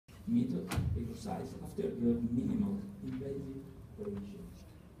method exercise after the minimal invasive operation.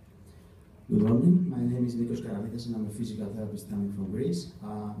 Good morning, my name is Nikos Karavidas and I'm a physical therapist coming from Greece.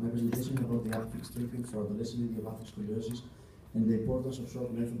 My presentation is about the ApiFix treatment for Adolescent Idiopathic Scoliosis and the importance of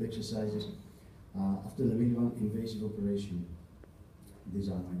short method exercises after the minimal invasive operation. These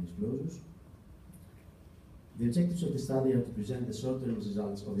are my disclosures. The objectives of the study are to present the short-term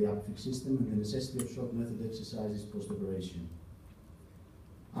results of the ApiFix system and the necessity of short method exercises post-operation.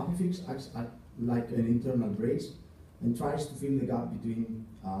 ApiFix acts like an internal brace and tries to fill the gap between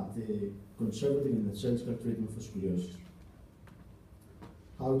the conservative and the surgical treatment for scoliosis.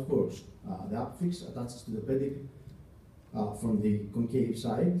 How it works. The ApiFix attaches to the pedicle from the concave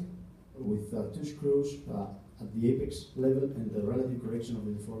side with 2 screws at the apex level, and the relative correction of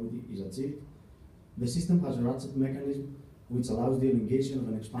the deformity is achieved. The system has a ratchet mechanism which allows the elongation of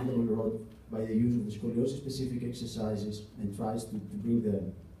an expandable rod by the use of the scoliosis-specific exercises and tries to bring the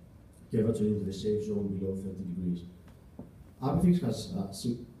curvature into the safe zone below 30 degrees. ApiFix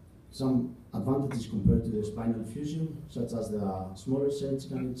has some advantages compared to the spinal fusion, such as the smaller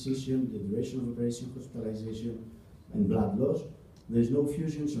surgical incision, the duration of operation, hospitalization, and blood loss. There is no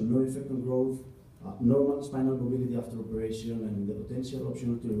fusion, so no effect on growth, normal spinal mobility after operation, and the potential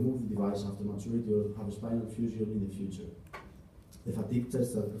option to remove the device after maturity or have a spinal fusion in the future. The fatigue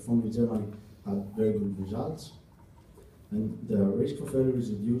tests that performed in Germany had very good results, and the risk for failure is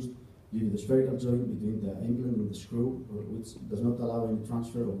reduced due to the spherical joint between the implant and the screw, which does not allow any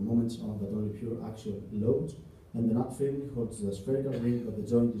transfer of moments but only pure axial loads, and the nut firmly holds the spherical ring, but the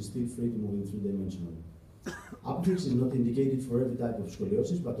joint is still free to move in 3-dimensionally. ApiFix is not indicated for every type of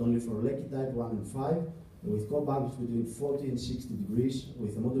scoliosis, but only for Lecky type 1 and 5, with core angles between 40 and 60 degrees,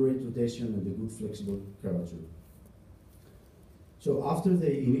 with a moderate rotation and a good flexible curvature. So after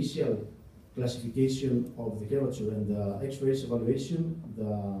the initial classification of the curvature and the X-rays evaluation,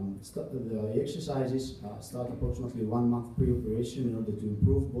 the exercises start approximately 1 month pre-operation in order to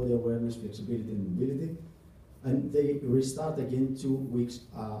improve body awareness, flexibility, and mobility, and they restart again 2 weeks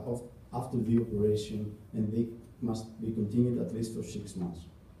after the operation, and they must be continued at least for 6 months.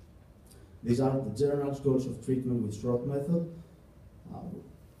 These are the general goals of treatment with Schroth method.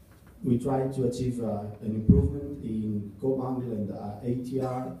 We try to achieve an improvement in core angle and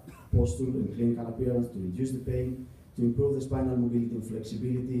ATR, posture and clinical appearance, to reduce the pain, to improve the spinal mobility and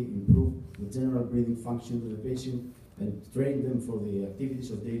flexibility, improve the general breathing function of the patient, and train them for the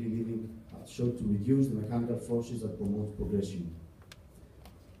activities of daily living, so to reduce the mechanical forces that promote progression.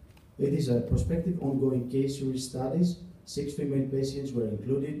 It is a prospective ongoing case series studies. 6 female patients were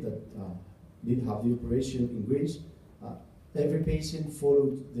included that did have the operation in Greece. Every patient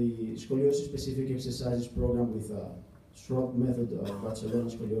followed the scoliosis-specific exercises program with a Schroth method of Barcelona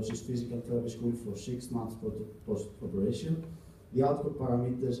Scoliosis Physical Therapy School for 6 months post-operation. The output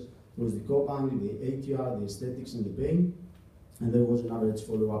parameters was the core angle, the ATR, the aesthetics, and the pain, and there was an average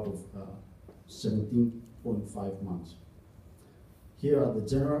follow-up of 17.5 months. Here are the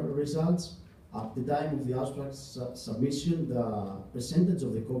general results. At the time of the abstract submission, the percentage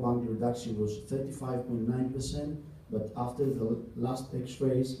of the core angle reduction was 35.9%, but after the last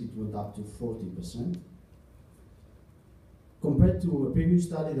X-rays, it went up to 40%. Compared to a previous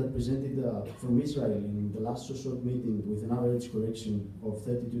study that presented from Israel in the last SOSORT meeting with an average correction of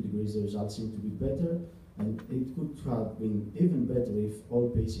 32 degrees, the results seem to be better, and it could have been even better if all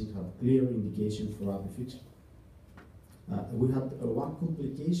patients had clear indication for ApiFix. We had one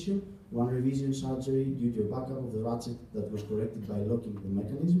complication, one revision surgery due to a backup of the ratchet that was corrected by locking the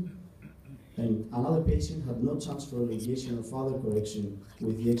mechanism. And another patient had no chance for elongation or further correction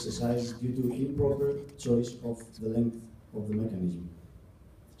with the exercise due to improper choice of the length of the mechanism.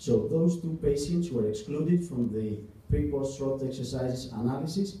 So those 2 patients were excluded from the pre-post Schroth exercises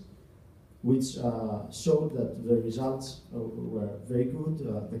analysis, which showed that the results were very good.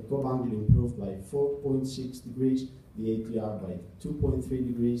 The core angle improved by 4.6 degrees, the ATR by 2.3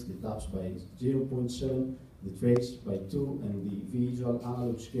 degrees, the TAPS by 0.7, the trace by 2, and the visual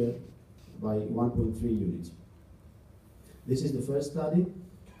analog scale by 1.3 units. This is the first study.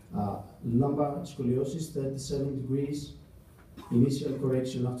 Lumbar scoliosis, 37 degrees, initial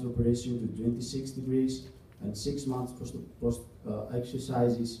correction after operation to 26 degrees, and 6 months post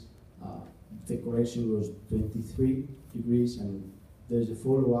exercises, the correction was 23 degrees, and there's a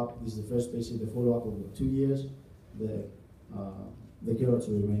follow-up. This is the first patient, the follow-up over 2 years. The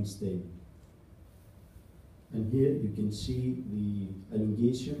curvature remains stable. And here you can see the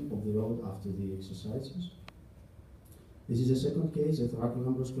elongation of the rod after the exercises. This is a second case, a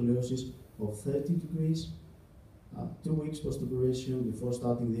thoracolumbar scoliosis of 30 degrees. 2 weeks post-operation, before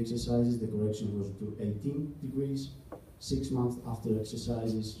starting the exercises, the correction was to 18 degrees. 6 months after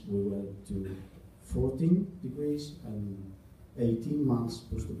exercises, we went to 14 degrees, and 18 months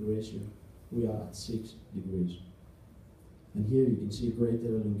post-operation, we are at 6 degrees. And here you can see greater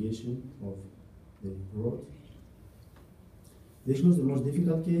elongation of the rod. This was the most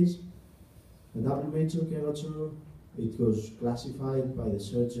difficult case, a double major curvature. It was classified by the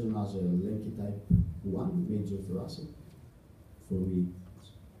surgeon as a Lenke type 1, major thoracic. For me,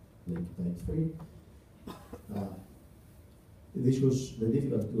 Lenke type 3. This was the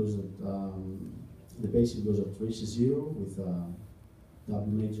difficult was that the patient was at risk 0 with double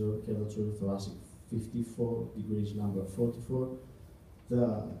major curvature, thoracic 54 degrees, lumbar 44.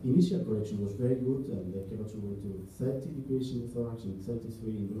 The initial correction was very good, and the curvature went to 30 degrees in the thorax and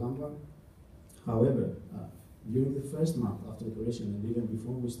 33 in the lumbar. However, during the first month after the correction, and even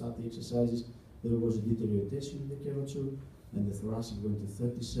before we start the exercises, there was a deterioration in the curvature, and the thoracic went to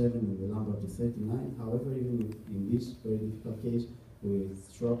 37 and the lumbar to 39. However, even in this very difficult case, with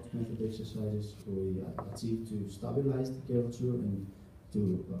Schroth method exercises, we achieved to stabilize the curvature and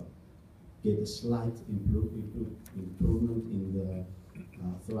to get a slight improvement in the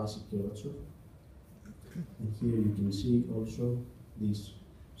thoracic curvature. And here you can see also this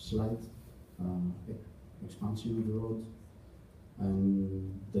slight expansion of the rod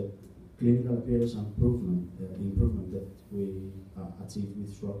and the clinical appearance improvement that we achieved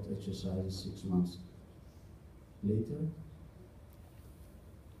with Schroth exercises 6 months later.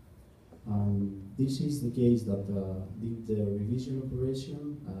 This is the case that did the revision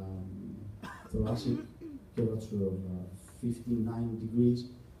operation, thoracic curvature of 59 degrees.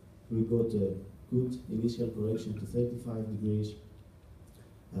 We got a good initial correction to 35 degrees.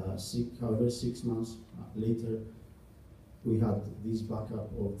 However, 6 months later, we had this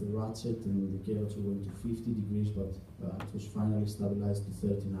backup of the ratchet, and the curvature went to 50 degrees, but it was finally stabilized to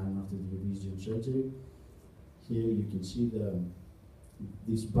 39 after the revision surgery. Here you can see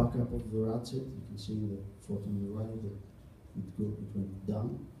this backup of the ratchet. You can see in the photo on the right that it went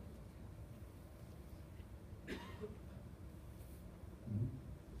down.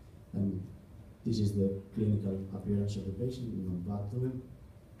 And this is the clinical appearance of the patient, not bad though.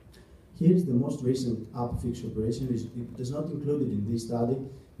 Here's the most recent ApiFix operation. It is not included in this study,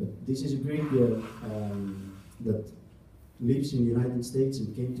 but this is a Greek girl that lives in the United States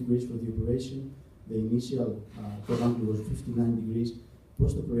and came to Greece for the operation. The initial cut angle was 59 degrees.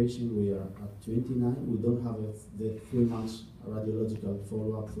 Post-operation, we are at 29. We don't have the 3 months radiological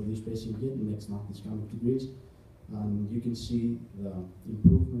follow-up for this patient yet. The next month is coming to Greece. And you can see the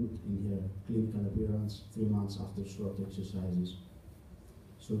improvement in her clinical appearance 3 months after Schroth exercises.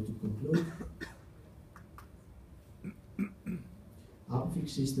 So to conclude, ApiFix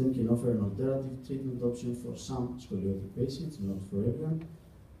system can offer an alternative treatment option for some scoliotic patients, not for everyone.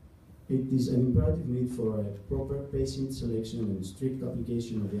 It is an imperative need for a proper patient selection and strict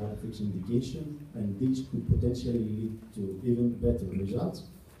application of the ApiFix indication, and this could potentially lead to even better results.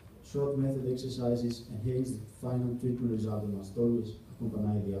 Short method exercises and hence the final treatment result must always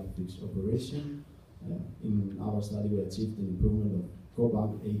accompany the ApiFix operation. In our study, we achieved an improvement of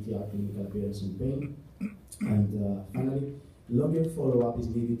COBAM, ATR, clinical appearance and pain. And finally, longer follow-up is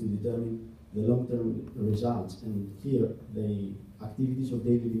needed to determine the long-term results. And here, the activities of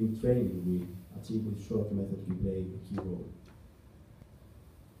daily living training we achieve with short method can play a key role.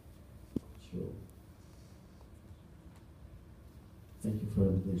 So, thank you for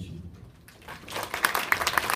your attention.